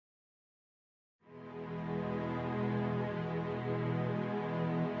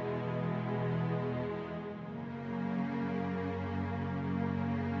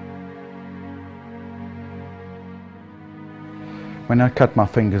When I cut my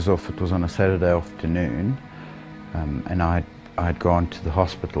fingers off, it was on a Saturday afternoon, and I'd gone to the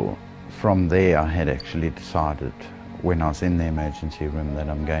hospital. From there, I had actually decided, when I was in the emergency room, that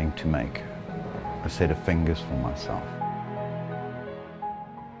I'm going to make a set of fingers for myself.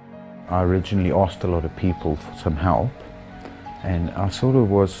 I originally asked a lot of people for some help, and I sort of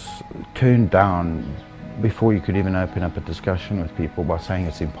was turned down before you could even open up a discussion with people by saying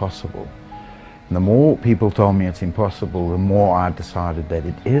it's impossible. And the more people told me it's impossible, the more I decided that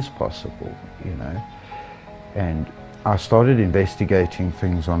it is possible, you know. And I started investigating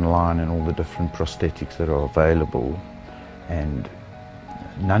things online and all the different prosthetics that are available, and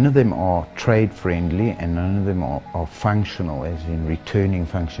none of them are trade friendly and none of them are functional, as in returning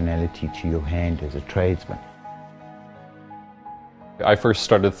functionality to your hand as a tradesman. I first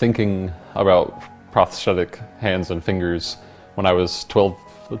started thinking about prosthetic hands and fingers when I was 12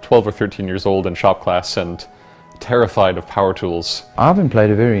 or 13 years old in shop class and terrified of power tools. Ivan played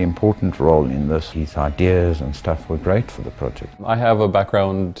a very important role in this. His ideas and stuff were great for the project. I have a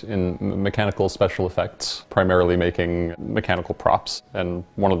background in mechanical special effects, primarily making mechanical props, and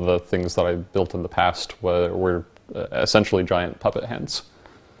one of the things that I built in the past were essentially giant puppet hands.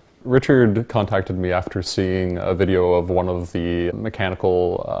 Richard contacted me after seeing a video of one of the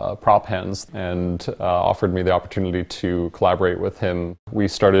mechanical prop hands and offered me the opportunity to collaborate with him. We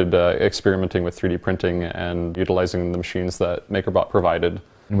started experimenting with 3D printing and utilizing the machines that MakerBot provided.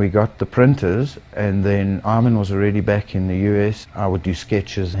 We got the printers, and then Ivan was already back in the US. I would do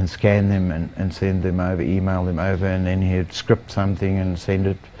sketches and scan them and send them over, email them over, and then he'd script something and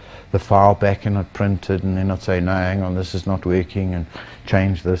send the file back, and I'd print it, and then I'd say, no, hang on, this is not working, and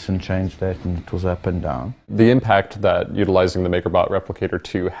change this and change that, and it was up and down. The impact that utilizing the MakerBot Replicator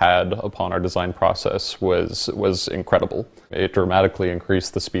 2 had upon our design process was incredible. It dramatically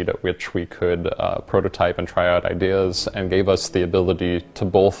increased the speed at which we could prototype and try out ideas, and gave us the ability to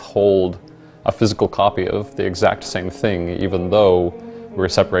both hold a physical copy of the exact same thing, even though we were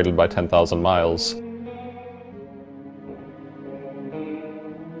separated by 10,000 miles.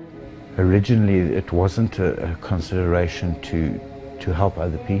 Originally, it wasn't a consideration to help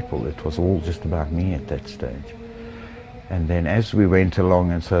other people. It was all just about me at that stage. And then as we went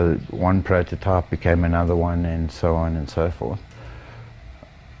along, and so one prototype became another one, and so on and so forth,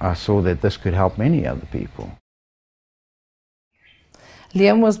 I saw that this could help many other people.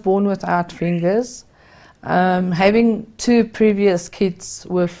 Liam was born without fingers. Having two previous kids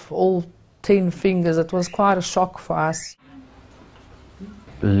with all 10 fingers, it was quite a shock for us.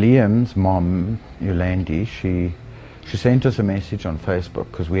 Liam's mom, Yolandi, she sent us a message on Facebook,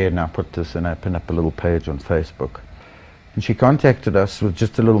 because we had now put this and opened up a little page on Facebook. And she contacted us with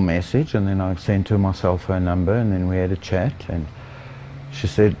just a little message, and then I sent her my cell phone number, and then we had a chat, and she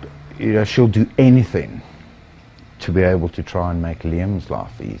said, you know, she'll do anything to be able to try and make Liam's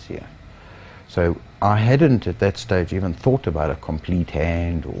life easier. So I hadn't at that stage even thought about a complete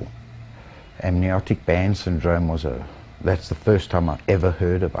hand, or amniotic band syndrome that's the first time I've ever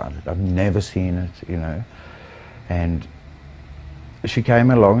heard about it. I've never seen it, you know. And she came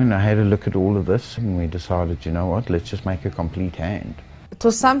along and I had a look at all of this, and we decided, you know what, let's just make a complete hand. It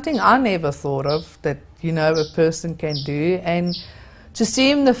was something I never thought of, that, you know, a person can do. And to see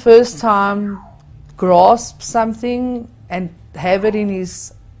him the first time grasp something and have it in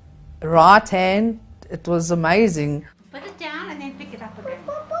his right hand, it was amazing. Put it down and then pick it up again.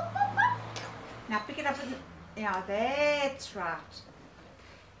 Now pick it up and... Yeah, that's right.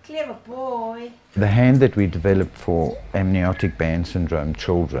 Clever boy. The hand that we developed for amniotic band syndrome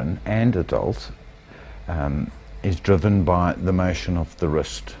children and adults is driven by the motion of the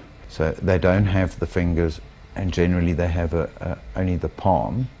wrist. So they don't have the fingers, and generally they have only the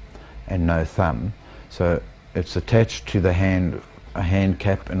palm and no thumb. So it's attached to the hand, a hand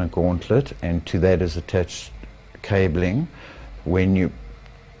cap and a gauntlet, and to that is attached cabling. When you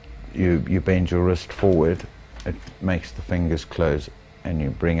bend your wrist forward, it makes the fingers close, and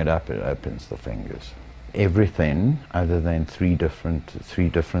you bring it up, it opens the fingers. Everything other than three different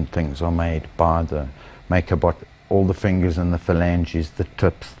things are made by the MakerBot. All the fingers and the phalanges, the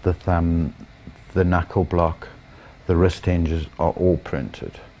tips, the thumb, the knuckle block, the wrist hinges are all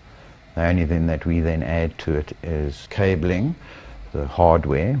printed. The only thing that we then add to it is cabling, the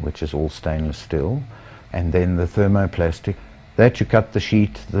hardware, which is all stainless steel, and then the thermoplastic. That you cut the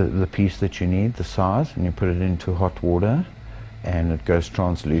sheet, the piece that you need, the size, and you put it into hot water, and it goes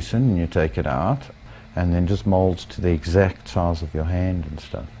translucent, and you take it out, and then just molds to the exact size of your hand and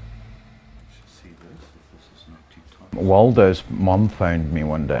stuff. Waldo's mom phoned me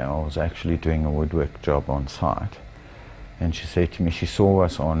one day. I was actually doing a woodwork job on site, and she said to me she saw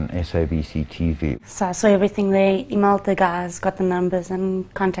us on SABC TV. So I saw everything there, emailed the guys, got the numbers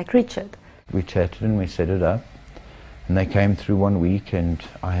and contact Richard. We chatted and we set it up, and they came through one week, and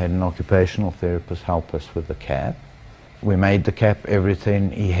I had an occupational therapist help us with the cap. We made the cap,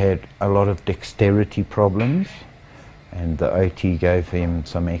 everything. He had a lot of dexterity problems, and the OT gave him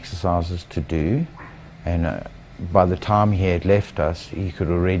some exercises to do, and by the time he had left us, he could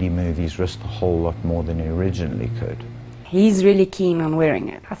already move his wrist a whole lot more than he originally could. He's really keen on wearing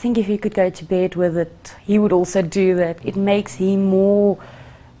it. I think if he could go to bed with it, he would also do that. It makes him more,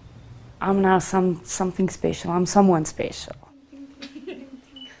 I'm now something special, I'm someone special.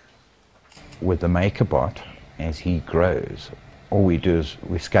 With the MakerBot, as he grows, all we do is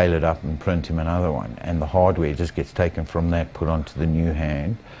we scale it up and print him another one, and the hardware just gets taken from that, put onto the new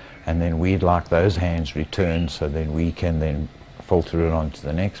hand, and then we'd like those hands returned so then we can then filter it on to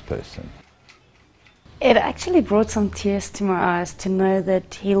the next person. It actually brought some tears to my eyes to know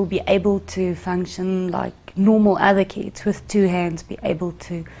that he'll be able to function like normal other kids with two hands, be able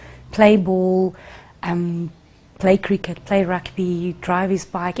to play ball, play cricket, play rugby, drive his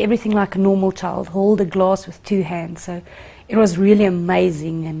bike, everything like a normal child, hold a glass with two hands. So it was really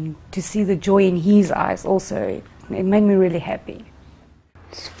amazing, and to see the joy in his eyes also, it made me really happy.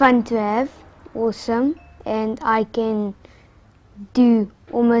 It's fun to have, awesome, and I can do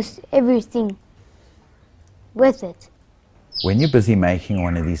almost everything with it. When you're busy making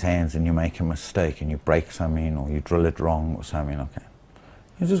one of these hands and you make a mistake and you break something or you drill it wrong or something, okay,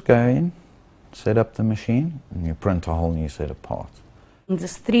 you just go in, set up the machine, and you print a whole new set of parts.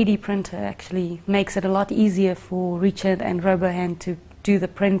 This 3D printer actually makes it a lot easier for Richard and RoboHand to do the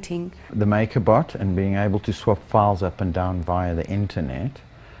printing. The MakerBot and being able to swap files up and down via the internet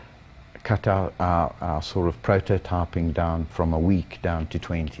cut our sort of prototyping down from a week down to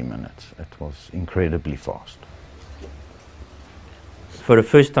 20 minutes. It was incredibly fast. For a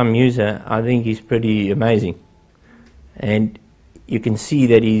first-time user, I think he's pretty amazing, and you can see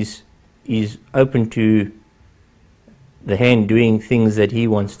that he's open to the hand doing things that he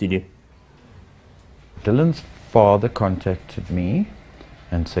wants to do. Dylan's father contacted me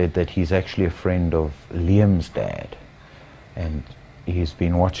and said that he's actually a friend of Liam's dad, and he's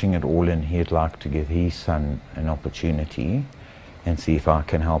been watching it all, and he'd like to give his son an opportunity and see if I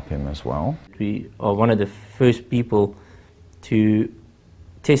can help him as well. We are one of the first people to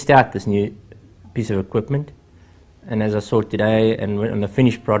test out this new piece of equipment, and as I saw today and on the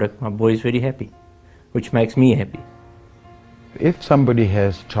finished product, my boy is very happy, which makes me happy. If somebody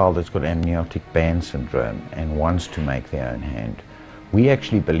has a child that's got amniotic band syndrome and wants to make their own hand, we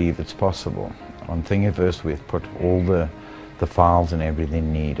actually believe it's possible. On Thingiverse we've put all the files and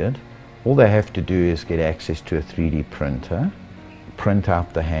everything needed. All they have to do is get access to a 3D printer, print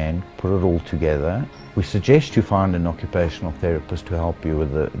out the hand, put it all together. We suggest you find an occupational therapist to help you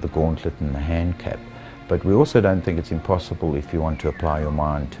with the gauntlet and the hand cap. But we also don't think it's impossible, if you want to apply your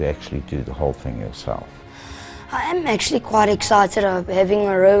mind, to actually do the whole thing yourself. I am actually quite excited of having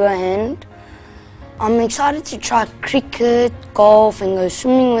a robo hand. I'm excited to try cricket, golf and go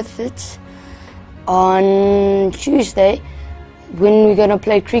swimming with it. On Tuesday, when we're going to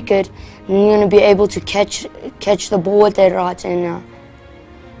play cricket, I'm going to be able to catch the ball with that right hand.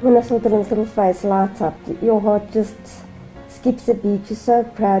 When I saw Dylan's little face light up, your heart just skips a beat. You're so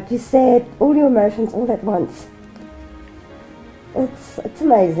proud, you're sad, all your emotions all at once. It's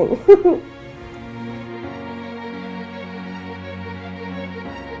amazing.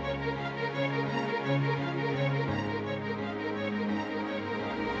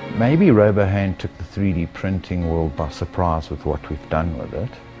 Maybe RoboHand took the 3D printing world by surprise with what we've done with it.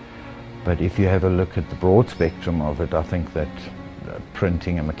 But if you have a look at the broad spectrum of it, I think that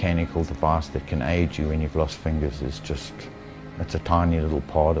printing a mechanical device that can aid you when you've lost fingers is just, it's a tiny little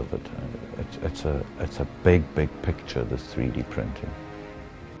part of it. It's a big, big picture, this 3D printing.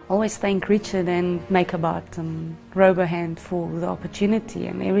 Always thank Richard and MakerBot and RoboHand for the opportunity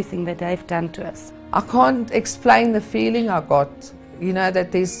and everything that they've done to us. I can't explain the feeling I got, you know,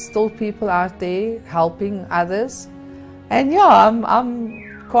 that there's still people out there helping others. And yeah,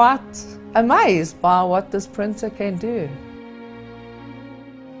 I'm quite amazed by what this printer can do.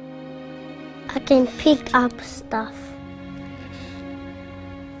 I can pick up stuff.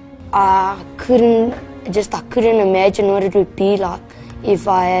 I couldn't imagine what it would be like if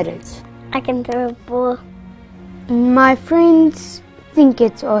I had it. I can throw a ball. My friends think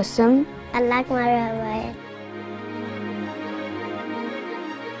it's awesome. I like my robot.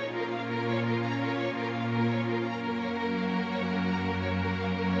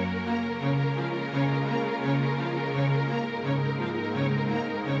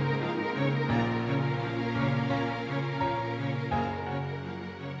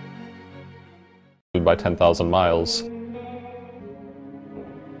 divided by 10,000 miles.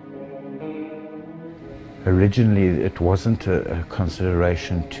 Originally, it wasn't a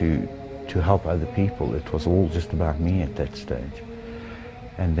consideration to help other people. It was all just about me at that stage.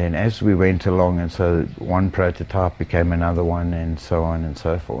 And then as we went along, and so one prototype became another one, and so on and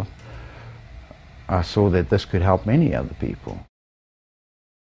so forth, I saw that this could help many other people.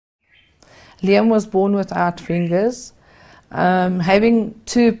 Liam was born without fingers. Having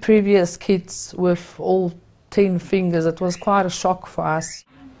 2 previous kids with all 10 fingers, it was quite a shock for us.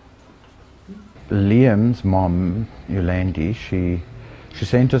 Liam's mom, Yolandi, she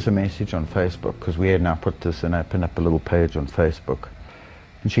sent us a message on Facebook, because we had now put this and opened up a little page on Facebook.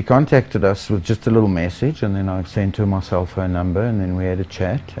 And she contacted us with just a little message, and then I sent her my cell phone number, and then we had a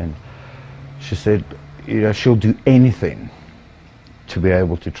chat, and she said, you know, she'll do anything to be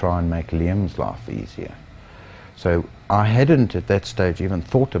able to try and make Liam's life easier. So I hadn't at that stage even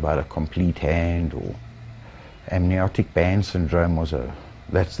thought about a complete hand, or amniotic band syndrome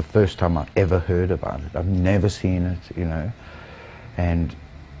that's the first time I've ever heard about it. I've never seen it, you know. And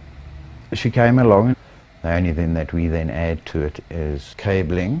she came along. The only thing that we then add to it is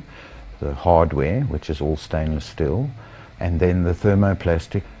cabling, the hardware, which is all stainless steel, and then the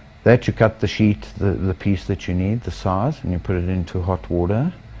thermoplastic. That you cut the sheet, the piece that you need, the size, and you put it into hot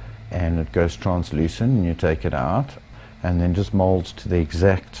water, and it goes translucent, and you take it out, and then just molds to the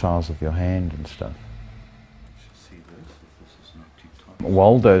exact size of your hand and stuff.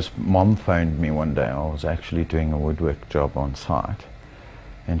 Waldo's mom phoned me one day. I was actually doing a woodwork job on site,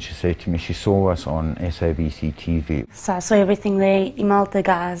 and she said to me she saw us on SABC TV. So I saw everything there, emailed the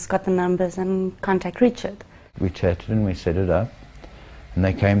guys, got the numbers, and contact Richard. We chatted and we set it up, and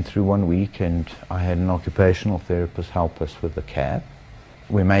they came through one week, and I had an occupational therapist help us with the cap.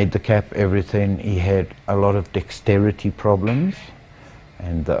 We made the cap, everything. He had a lot of dexterity problems,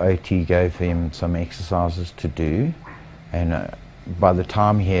 and the OT gave him some exercises to do, and by the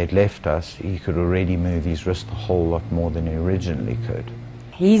time he had left us, he could already move his wrist a whole lot more than he originally could.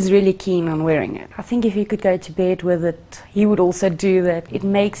 He's really keen on wearing it. I think if he could go to bed with it, he would also do that. It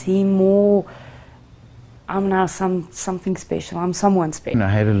makes him more, I'm now something special, I'm someone special. And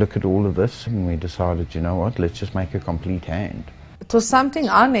I had a look at all of this, and we decided, you know what, let's just make a complete hand. It was something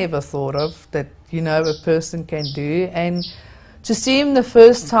I never thought of, that, you know, a person can do. And to see him the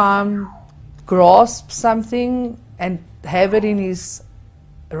first time grasp something and have it in his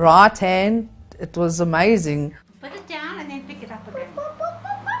right hand, it was amazing. Put it down and then pick it up again.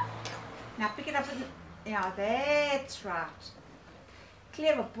 Now pick it up and, yeah, that's right.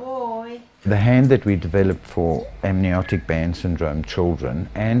 Clever boy. The hand that we developed for amniotic band syndrome children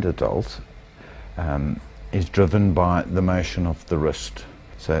and adults is driven by the motion of the wrist.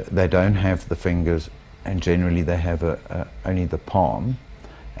 So they don't have the fingers, and generally they have only the palm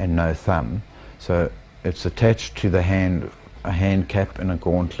and no thumb. So it's attached to the hand, a hand cap and a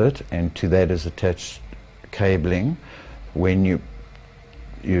gauntlet, and to that is attached cabling. When you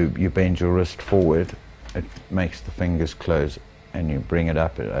bend your wrist forward, it makes the fingers close, and you bring it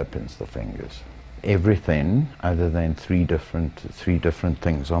up, it opens the fingers. Everything other than three different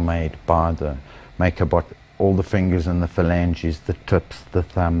things are made by the maker bot. All the fingers and the phalanges, the tips, the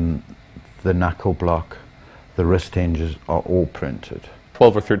thumb, the knuckle block, the wrist hinges are all printed.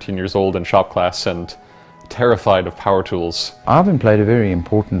 12 or 13 years old in shop class and terrified of power tools. Ivan played a very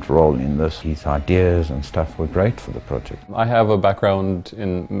important role in this. His ideas and stuff were great for the project. I have a background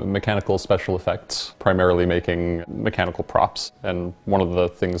in mechanical special effects, primarily making mechanical props. And one of the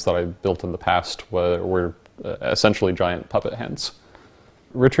things that I built in the past were essentially giant puppet hands.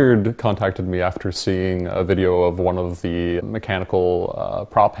 Richard contacted me after seeing a video of one of the mechanical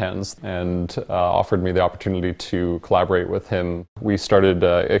prop hands and offered me the opportunity to collaborate with him. We started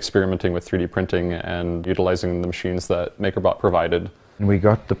experimenting with 3D printing and utilizing the machines that MakerBot provided. We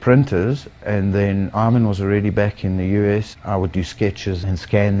got the printers, and then Ivan was already back in the US. I would do sketches and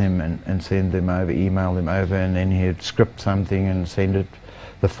scan them and send them over, email them over, and then he'd script something and send it,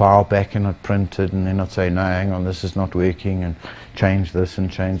 the file back, and I'd print it, and then I'd say, no, hang on, this is not working, and change this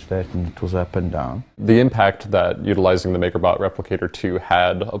and change that, and it was up and down. The impact that utilizing the MakerBot Replicator 2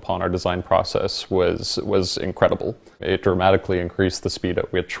 had upon our design process was incredible. It dramatically increased the speed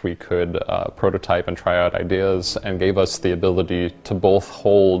at which we could prototype and try out ideas, and gave us the ability to both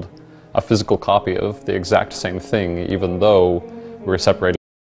hold a physical copy of the exact same thing, even though we were separated.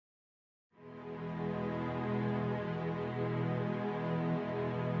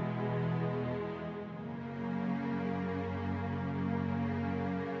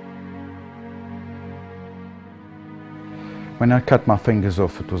 When I cut my fingers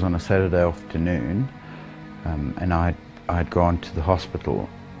off, it was on a Saturday afternoon, and I'd gone to the hospital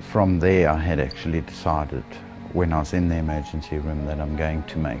from there I had actually decided when I was in the emergency room that I'm going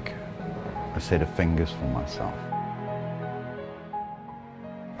to make a set of fingers for myself.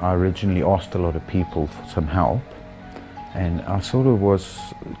 I originally asked a lot of people for some help, and I sort of was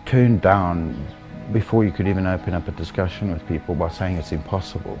turned down before you could even open up a discussion with people by saying it's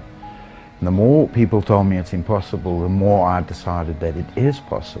impossible. And the more people told me it's impossible, the more I decided that it is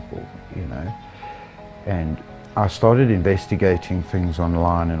possible, you know. And I started investigating things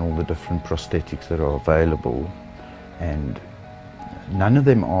online and all the different prosthetics that are available, and none of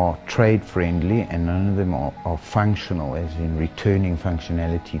them are trade friendly and none of them are functional, as in returning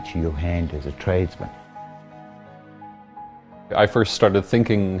functionality to your hand as a tradesman. I first started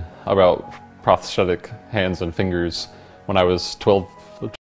thinking about prosthetic hands and fingers when I was 12